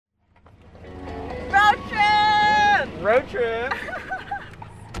Road trip.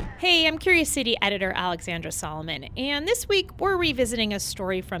 Hey, I'm Curious City editor Alexandra Solomon, and this week we're revisiting a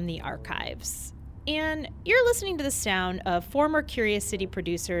story from the archives. And you're listening to the sound of former Curious City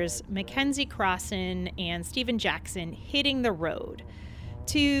producers Mackenzie Crossan and Stephen Jackson hitting the road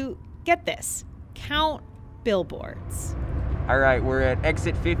to, get this, count billboards. All right, we're at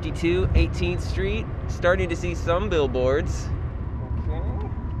exit 52, 18th Street, starting to see some billboards. Okay.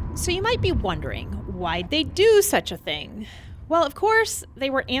 So you might be wondering, why'd they do such a thing? Well, of course, they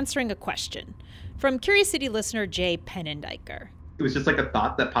were answering a question from Curious City listener Jay Pennendiker. It was just like a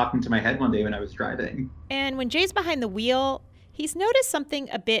thought that popped into my head one day when I was driving. And when Jay's behind the wheel, he's noticed something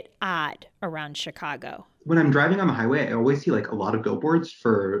a bit odd around Chicago. When I'm driving on the highway, I always see like a lot of billboards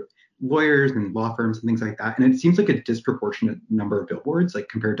for lawyers and law firms and things like that. And it seems like a disproportionate number of billboards, like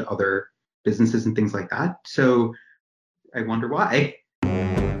compared to other businesses and things like that. So I wonder why.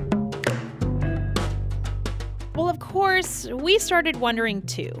 Well, of course, we started wondering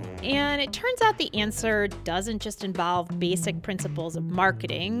too. And it turns out the answer doesn't just involve basic principles of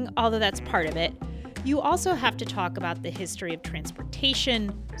marketing, although that's part of it. You also have to talk about the history of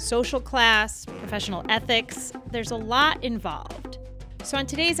transportation, social class, professional ethics. There's a lot involved. So on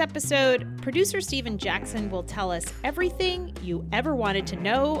today's episode, producer Stephen Jackson will tell us everything you ever wanted to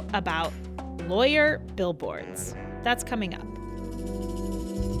know about lawyer billboards. That's coming up.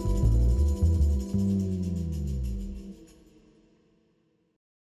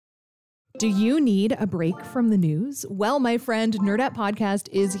 Do you need a break from the news? Well, my friend, Nerdette Podcast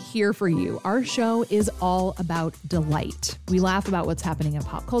is here for you. Our show is all about delight. We laugh about what's happening in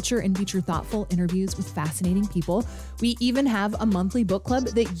pop culture and feature thoughtful interviews with fascinating people. We even have a monthly book club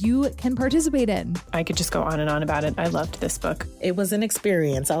that you can participate in. I could just go on and on about it. I loved this book. It was an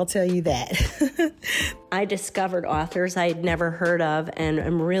experience, I'll tell you that. I discovered authors I'd never heard of, and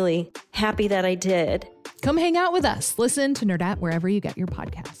I'm really happy that I did. Come hang out with us. Listen to Nerdette wherever you get your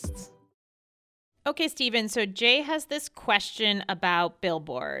podcasts. Okay, Stephen, so Jay has this question about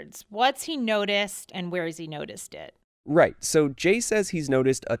billboards. What's he noticed and where has he noticed it? Right. So Jay says he's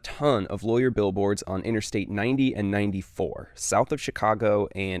noticed a ton of lawyer billboards on Interstate 90 and 94, south of Chicago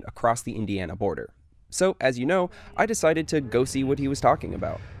and across the Indiana border. So, as you know, I decided to go see what he was talking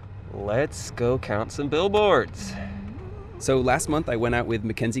about. Let's go count some billboards. So last month I went out with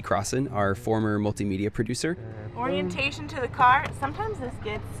Mackenzie Crossan, our former multimedia producer. Orientation to the car. Sometimes this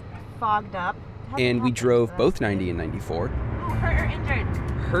gets fogged up. And we drove both 90 and 94. Hurt or injured?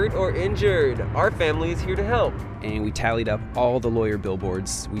 Hurt or injured. Our family is here to help. And we tallied up all the lawyer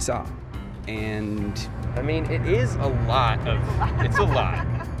billboards we saw. And I mean, it is a lot. It's a lot.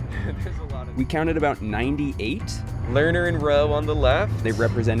 There's a lot of. We counted about 98. Lerner and Rowe on the left. They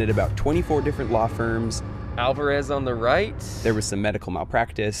represented about 24 different law firms. Alvarez on the right. There was some medical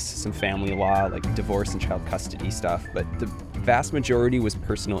malpractice, some family law, like divorce and child custody stuff, but the vast majority was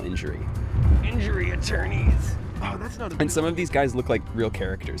personal injury. Injury attorneys. Oh, that's not a And some of these guys look like real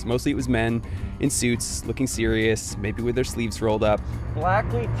characters. Mostly it was men in suits, looking serious, maybe with their sleeves rolled up.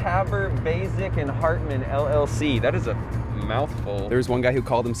 Blackley, Tabor, Basic, and Hartman, LLC. That is a mouthful. There was one guy who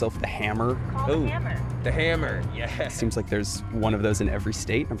called himself the Hammer. The Hammer. The Hammer, yeah. Seems like there's one of those in every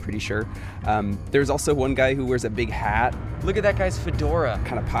state, I'm pretty sure. There's also one guy who wears a big hat. Look at that guy's fedora.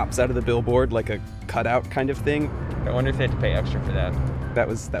 Kind of pops out of the billboard like a cutout kind of thing. I wonder if they had to pay extra for that. That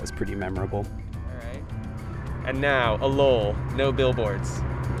was pretty memorable. All right. And now, a lull. No billboards.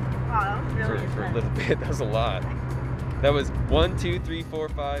 Wow, that was really For a little bit. That was a lot. That was 1, 2, 3, 4,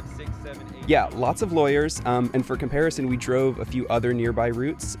 5, 6, 7, 8. Yeah, lots of lawyers. And for comparison, we drove a few other nearby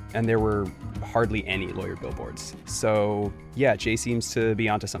routes, and there were hardly any lawyer billboards. So, yeah, Jay seems to be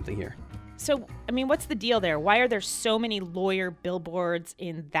onto something here. So, I mean, what's the deal there? Why are there so many lawyer billboards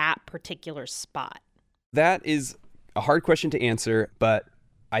in that particular spot? That is a hard question to answer, but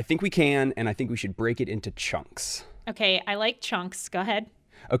I think we can, and I think we should break it into chunks. Okay, I like chunks. Go ahead.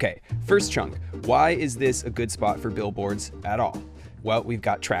 Okay, first chunk. Why is this a good spot for billboards at all? Well, we've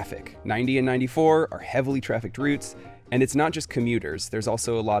got traffic. 90 and 94 are heavily trafficked routes, and it's not just commuters. There's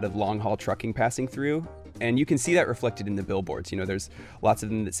also a lot of long-haul trucking passing through, and you can see that reflected in the billboards. You know, there's lots of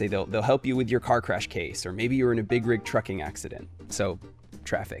them that say they'll help you with your car crash case, or maybe you're in a big rig trucking accident. So,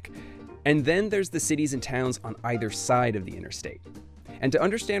 traffic. And then there's the cities and towns on either side of the interstate. And to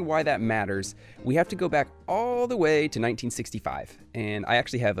understand why that matters, we have to go back all the way to 1965. And I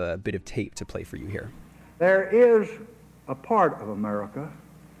actually have a bit of tape to play for you here. There is a part of America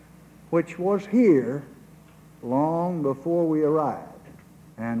which was here long before we arrived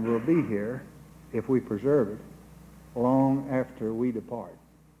and will be here, if we preserve it, long after we depart.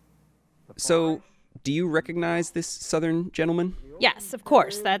 So, do you recognize this Southern gentleman? Yes, of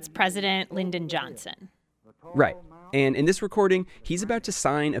course. That's President Lyndon Johnson. Right. And in this recording, he's about to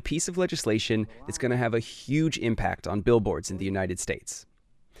sign a piece of legislation that's going to have a huge impact on billboards in the United States.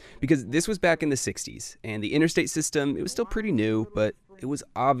 Because this was back in the 60s, and the interstate system, it was still pretty new, but it was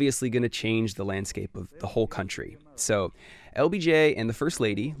obviously going to change the landscape of the whole country. So LBJ and the First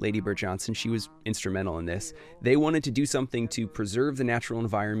Lady, Lady Bird Johnson, she was instrumental in this. They wanted to do something to preserve the natural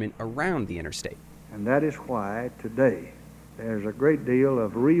environment around the interstate. And that is why today there's a great deal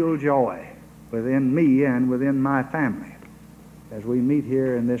of real joy within me and within my family as we meet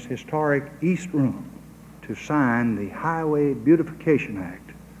here in this historic East Room to sign the Highway Beautification Act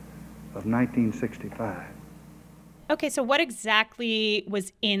of 1965. Okay, so what exactly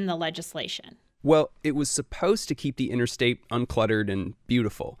was in the legislation? Well, it was supposed to keep the interstate uncluttered and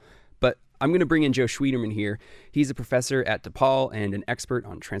beautiful. But I'm going to bring in Joe Schwieterman here. He's a professor at DePaul and an expert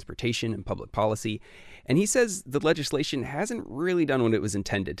on transportation and public policy. And he says the legislation hasn't really done what it was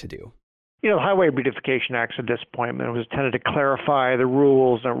intended to do. You know, the Highway Beautification Act's a disappointment. It was intended to clarify the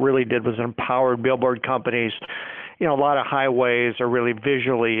rules, and it really did was empowered billboard companies. You know, a lot of highways are really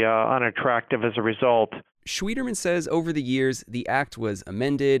visually unattractive as a result. Schwieterman says over the years, the act was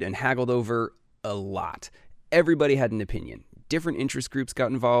amended and haggled over a lot. Everybody had an opinion. Different interest groups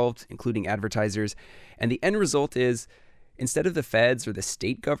got involved, including advertisers. And the end result is, instead of the feds or the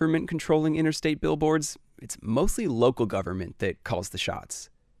state government controlling interstate billboards, it's mostly local government that calls the shots.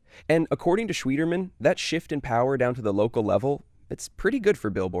 And according to Schwieterman, that shift in power down to the local level, it's pretty good for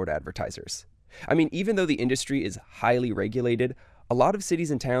billboard advertisers. I mean, even though the industry is highly regulated, a lot of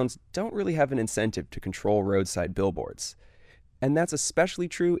cities and towns don't really have an incentive to control roadside billboards. And that's especially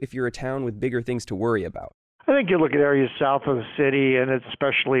true if you're a town with bigger things to worry about. I think you look at areas south of the city, and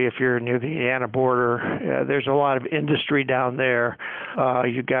especially if you're near the Indiana border, there's a lot of industry down there.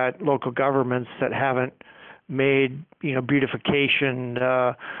 You got local governments that haven't made, beautification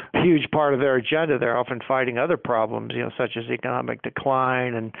a huge part of their agenda. They're often fighting other problems, such as economic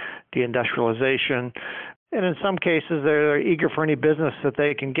decline and deindustrialization. And in some cases, they're eager for any business that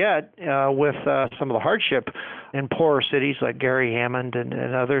they can get with some of the hardship in poorer cities like Gary Hammond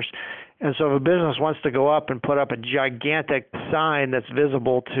and others. And so if a business wants to go up and put up a gigantic sign that's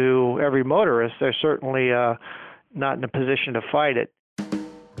visible to every motorist, they're certainly not in a position to fight it.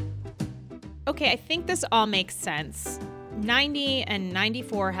 Okay, I think this all makes sense. 90 and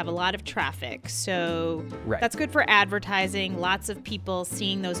 94 have a lot of traffic, so That's good for advertising. Lots of people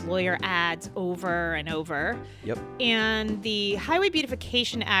seeing those lawyer ads over and over. Yep. And the Highway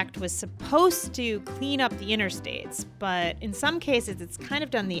Beautification Act was supposed to clean up the interstates, but in some cases it's kind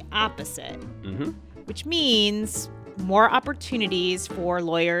of done the opposite, which means more opportunities for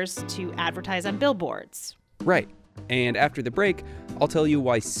lawyers to advertise on billboards. Right. And after the break, I'll tell you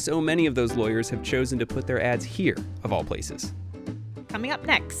why so many of those lawyers have chosen to put their ads here, of all places. Coming up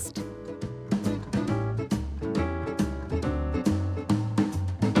next.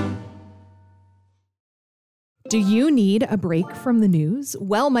 Do you need a break from the news?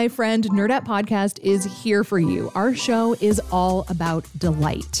 Well, my friend, Nerdette Podcast is here for you. Our show is all about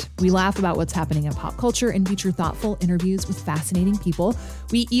delight. We laugh about what's happening in pop culture and feature thoughtful interviews with fascinating people.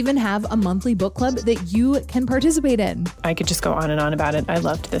 We even have a monthly book club that you can participate in. I could just go on and on about it. I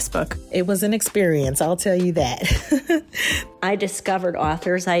loved this book. It was an experience, I'll tell you that. I discovered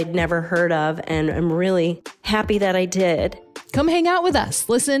authors I'd never heard of, and I'm really happy that I did. Come hang out with us.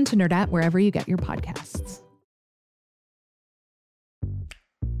 Listen to Nerdette wherever you get your podcasts.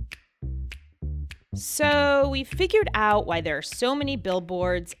 So we figured out why there are so many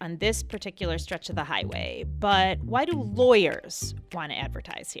billboards on this particular stretch of the highway, but why do lawyers want to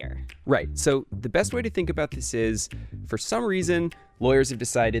advertise here? Right. So the best way to think about this is, for some reason, lawyers have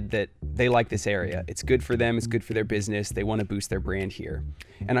decided that they like this area. It's good for them. It's good for their business. They want to boost their brand here.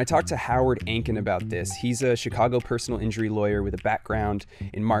 And I talked to Howard Ankin about this. He's a Chicago personal injury lawyer with a background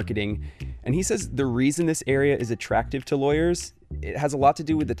in marketing. And he says the reason this area is attractive to lawyers, it has a lot to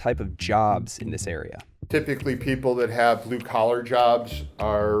do with the type of jobs in this area. Typically, people that have blue-collar jobs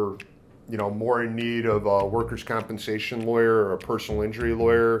are, more in need of a workers' compensation lawyer or a personal injury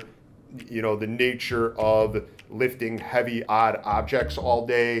lawyer. The nature of lifting heavy, odd objects all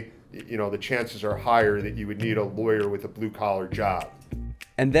day, the chances are higher that you would need a lawyer with a blue-collar job.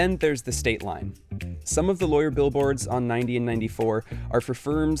 And then there's the state line. Some of the lawyer billboards on 90 and 94 are for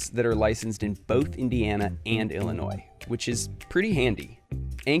firms that are licensed in both Indiana and Illinois, which is pretty handy.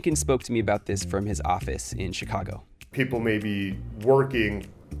 Ankin spoke to me about this from his office in Chicago. People may be working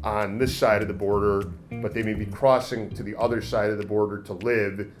on this side of the border, but they may be crossing to the other side of the border to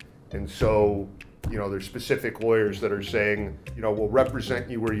live. And so, there's specific lawyers that are saying, we'll represent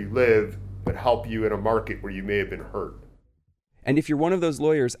you where you live, but help you in a market where you may have been hurt. And if you're one of those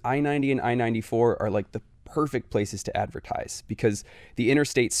lawyers, I-90 and I-94 are like the perfect places to advertise because the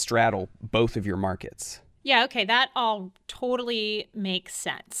interstates straddle both of your markets. Yeah, okay, that all totally makes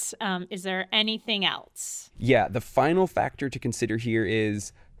sense. Is there anything else? Yeah, the final factor to consider here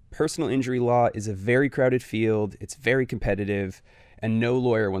is personal injury law is a very crowded field, it's very competitive, and no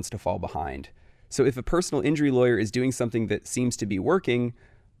lawyer wants to fall behind. So if a personal injury lawyer is doing something that seems to be working,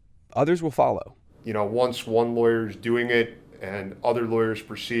 others will follow. Once one lawyer is doing it and other lawyers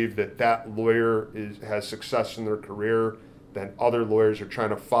perceive that that lawyer has success in their career, then other lawyers are trying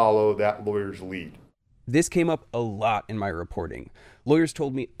to follow that lawyer's lead. This came up a lot in my reporting. Lawyers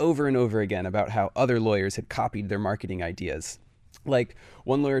told me over and over again about how other lawyers had copied their marketing ideas. Like,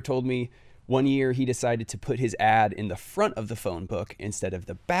 one lawyer told me one year he decided to put his ad in the front of the phone book instead of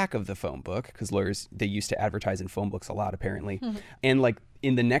the back of the phone book, because lawyers, they used to advertise in phone books a lot, apparently. And like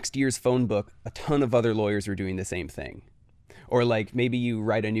in the next year's phone book, a ton of other lawyers were doing the same thing. Or like maybe you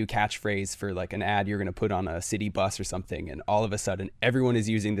write a new catchphrase for like an ad you're going to put on a city bus or something, and all of a sudden everyone is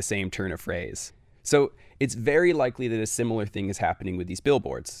using the same turn of phrase. So it's very likely that a similar thing is happening with these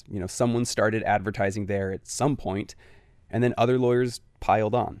billboards. Someone started advertising there at some point, and then other lawyers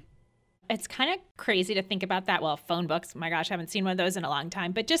piled on. It's kind of crazy to think about that. Well, phone books, my gosh, I haven't seen one of those in a long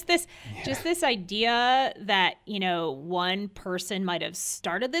time. But just this idea that, one person might have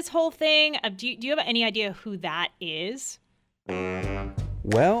started this whole thing. Do you have any idea who that is?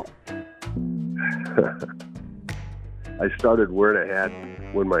 Well, I started wearing a hat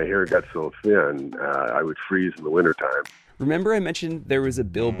when my hair got so thin, I would freeze in the wintertime. Remember I mentioned there was a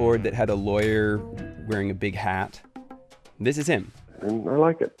billboard that had a lawyer wearing a big hat? This is him. And I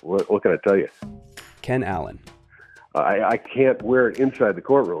like it. What can I tell you? Ken Allen. I can't wear it inside the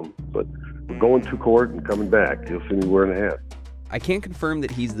courtroom, but we're going to court and coming back. You'll see me wearing a hat. I can't confirm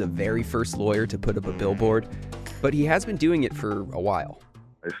that he's the very first lawyer to put up a billboard, but he has been doing it for a while.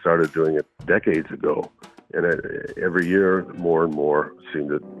 I started doing it decades ago, and every year more and more seem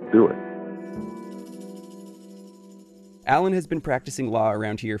to do it. Allen has been practicing law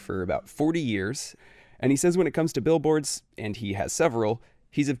around here for about 40 years, and he says when it comes to billboards, and he has several,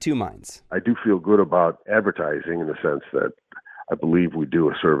 he's of two minds. I do feel good about advertising in the sense that I believe we do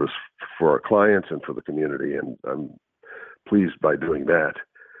a service for our clients and for the community, and I'm pleased by doing that.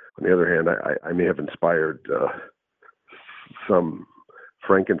 On the other hand, I may have inspired some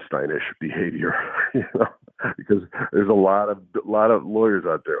Frankensteinish behavior, because there's a lot of lawyers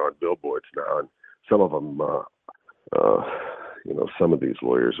out there on billboards now, and some of them, some of these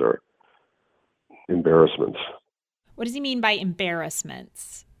lawyers are embarrassments. What does he mean by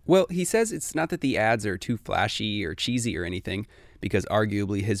embarrassments? Well, he says it's not that the ads are too flashy or cheesy or anything, because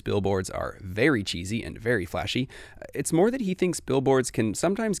arguably his billboards are very cheesy and very flashy. It's more that he thinks billboards can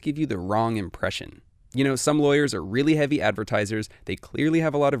sometimes give you the wrong impression. Some lawyers are really heavy advertisers. They clearly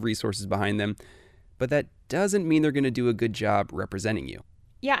have a lot of resources behind them, but that doesn't mean they're going to do a good job representing you.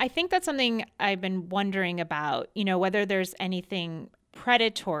 Yeah, I think that's something I've been wondering about, whether there's anything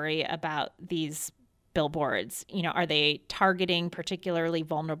predatory about these billboards. Are they targeting particularly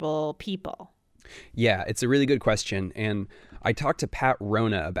vulnerable people? Yeah, it's a really good question, and I talked to Pat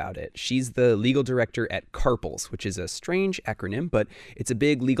Rona about it. She's the legal director at CARPLS, which is a strange acronym, but it's a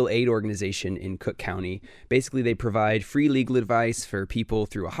big legal aid organization in Cook County. Basically, they provide free legal advice for people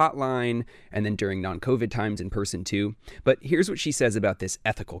through a hotline, and then during non-COVID times in person too. But here's what she says about this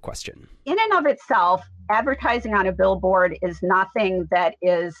ethical question. In and of itself, advertising on a billboard is nothing that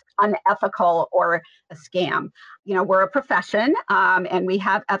is unethical or a scam. We're a profession, and we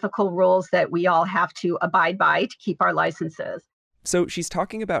have ethical rules that we all have to abide by to keep our licenses. So she's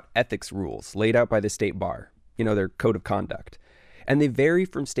talking about ethics rules laid out by the state bar, their code of conduct. And they vary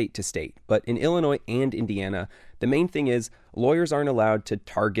from state to state. But in Illinois and Indiana, the main thing is lawyers aren't allowed to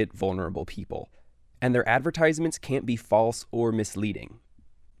target vulnerable people. And their advertisements can't be false or misleading.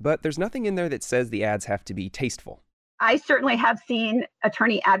 But there's nothing in there that says the ads have to be tasteful. I certainly have seen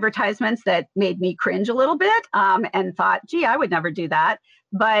attorney advertisements that made me cringe a little bit and thought, gee, I would never do that.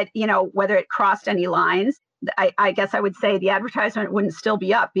 But, whether it crossed any lines, I guess I would say the advertisement wouldn't still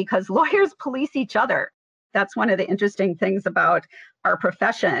be up because lawyers police each other. That's one of the interesting things about our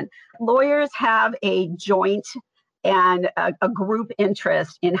profession. Lawyers have a joint and a group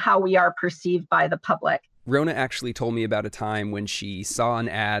interest in how we are perceived by the public. Rona actually told me about a time when she saw an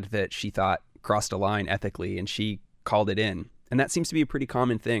ad that she thought crossed a line ethically, and she called it in. And that seems to be a pretty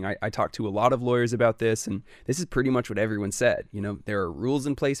common thing. I talked to a lot of lawyers about this, and this is pretty much what everyone said. There are rules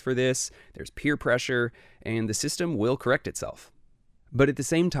in place for this, there's peer pressure, and the system will correct itself. But at the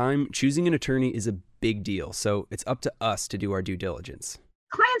same time, choosing an attorney is a big deal, so it's up to us to do our due diligence.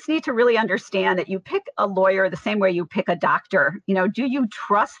 Clients need to really understand that you pick a lawyer the same way you pick a doctor. Do you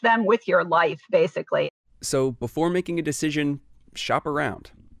trust them with your life, basically? So before making a decision, shop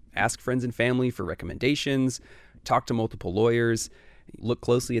around. Ask friends and family for recommendations, talk to multiple lawyers, look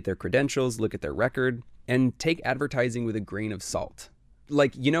closely at their credentials, look at their record, and take advertising with a grain of salt.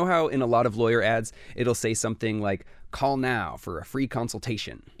 Like, you know how in a lot of lawyer ads, it'll say something like, call now for a free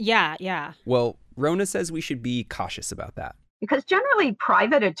consultation. Yeah. Well, Rona says we should be cautious about that. Because generally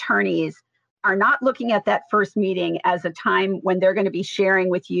private attorneys are not looking at that first meeting as a time when they're going to be sharing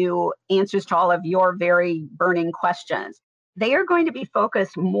with you answers to all of your very burning questions. They are going to be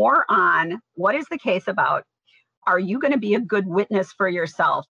focused more on what is the case about? Are you going to be a good witness for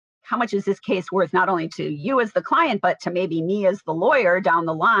yourself? How much is this case worth not only to you as the client, but to maybe me as the lawyer down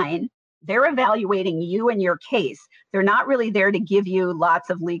the line? They're evaluating you and your case. They're not really there to give you lots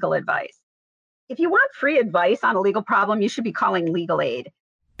of legal advice. If you want free advice on a legal problem, you should be calling legal aid.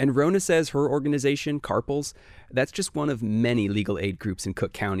 And Rona says her organization, Carpels, that's just one of many legal aid groups in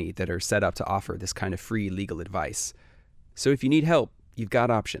Cook County that are set up to offer this kind of free legal advice. So if you need help, you've got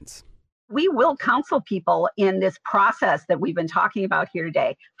options. We will counsel people in this process that we've been talking about here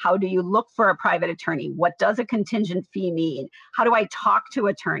today. How do you look for a private attorney? What does a contingent fee mean? How do I talk to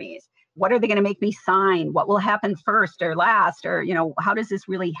attorneys? What are they going to make me sign? What will happen first or last? Or, how does this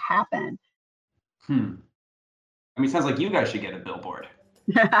really happen? I mean, it sounds like you guys should get a billboard.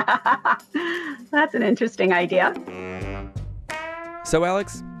 That's an interesting idea. So,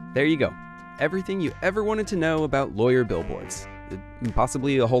 Alex, there you go. Everything you ever wanted to know about lawyer billboards.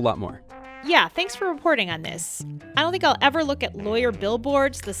 Possibly a whole lot more. Yeah, thanks for reporting on this. I don't think I'll ever look at lawyer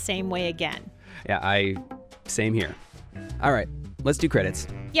billboards the same way again. Yeah, same here. All right, let's do credits.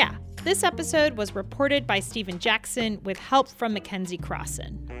 Yeah, this episode was reported by Stephen Jackson with help from Mackenzie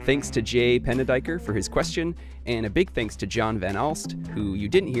Crossan. Thanks to Jay Penediker for his question, and a big thanks to John Van Alst, who you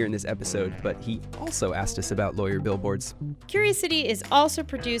didn't hear in this episode, but he also asked us about lawyer billboards. Curious City is also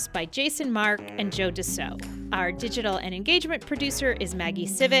produced by Jason Mark and Joe Dassault. Our digital and engagement producer is Maggie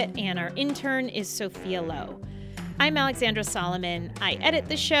Civet, and our intern is Sophia Lowe. I'm Alexandra Solomon. I edit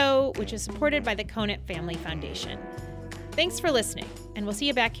the show, which is supported by the Conant Family Foundation. Thanks for listening, and we'll see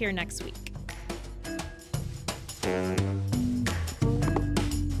you back here next week.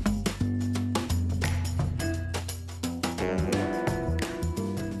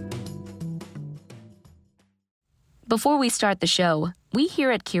 Before we start the show, we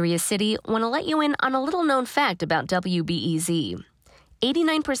here at Curious City want to let you in on a little-known fact about WBEZ.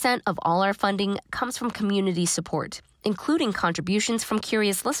 89% of all our funding comes from community support, including contributions from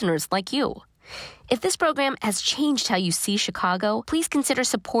curious listeners like you. If this program has changed how you see Chicago, please consider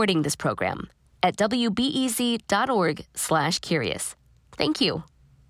supporting this program at wbez.org/curious. Thank you.